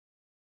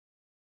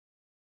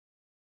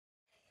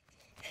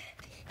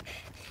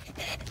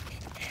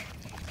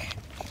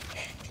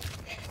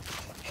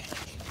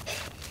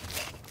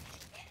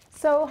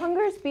So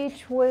Hungars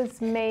Beach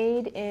was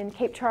made in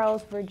Cape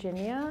Charles,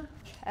 Virginia,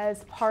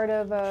 as part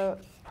of a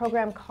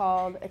program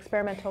called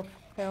Experimental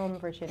Film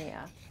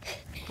Virginia.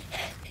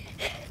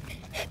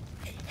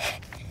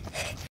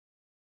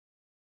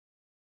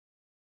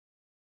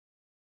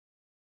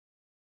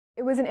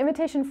 It was an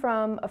invitation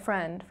from a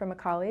friend, from a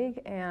colleague,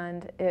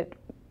 and it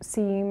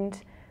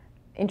seemed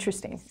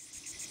interesting.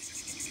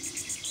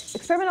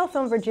 Experimental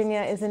Film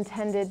Virginia is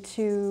intended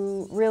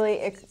to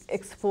really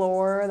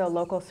explore the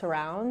local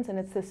surrounds, and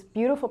it's this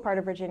beautiful part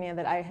of Virginia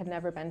that I had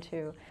never been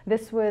to.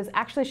 This was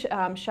actually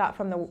shot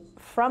from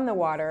the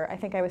water. I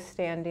think I was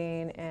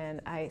standing,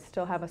 and I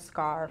still have a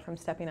scar from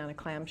stepping on a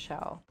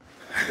clamshell.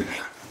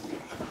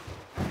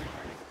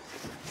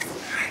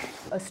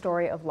 A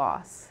story of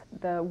loss.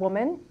 The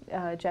woman,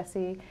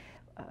 Jessie,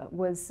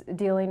 was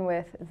dealing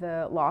with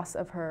the loss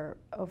of her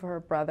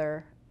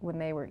brother when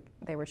they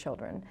were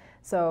children.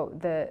 So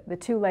the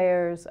two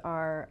layers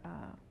are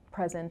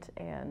present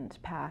and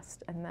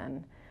past, and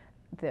then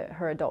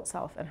her adult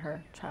self and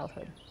her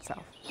childhood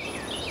self.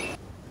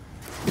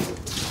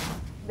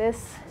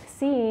 This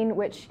scene,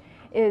 which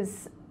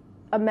is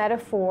a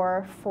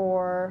metaphor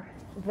for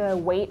the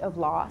weight of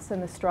loss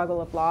and the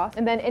struggle of loss.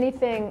 And then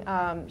anything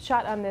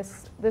shot on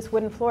this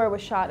wooden floor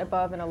was shot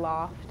above in a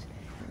loft.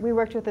 We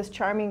worked with this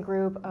charming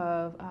group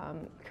of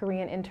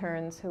Korean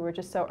interns who were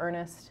just so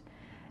earnest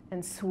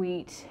and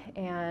sweet,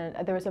 and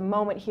there was a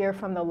moment here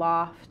from the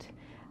loft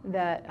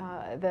that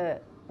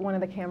one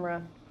of the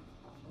camera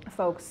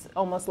folks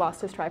almost lost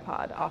his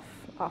tripod off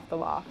the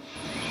loft.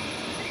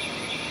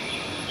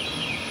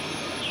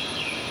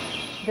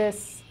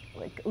 This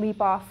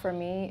leap off for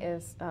me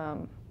is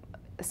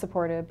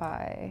supported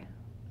by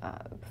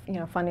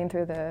funding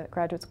through the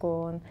graduate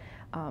school, and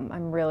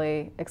I'm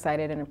really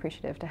excited and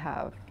appreciative to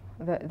have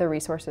the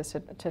resources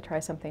to try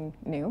something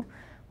new,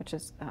 which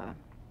is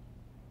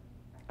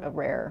a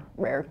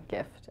rare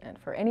gift and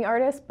for any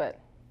artist,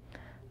 but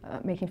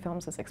making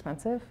films is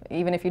expensive.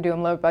 Even if you do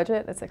them low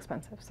budget, it's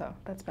expensive, so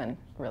that's been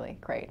really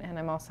great. And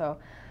I'm also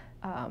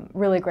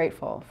really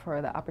grateful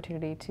for the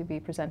opportunity to be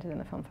presented in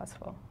the film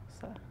festival.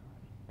 It's a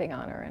big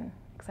honor and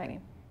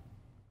exciting.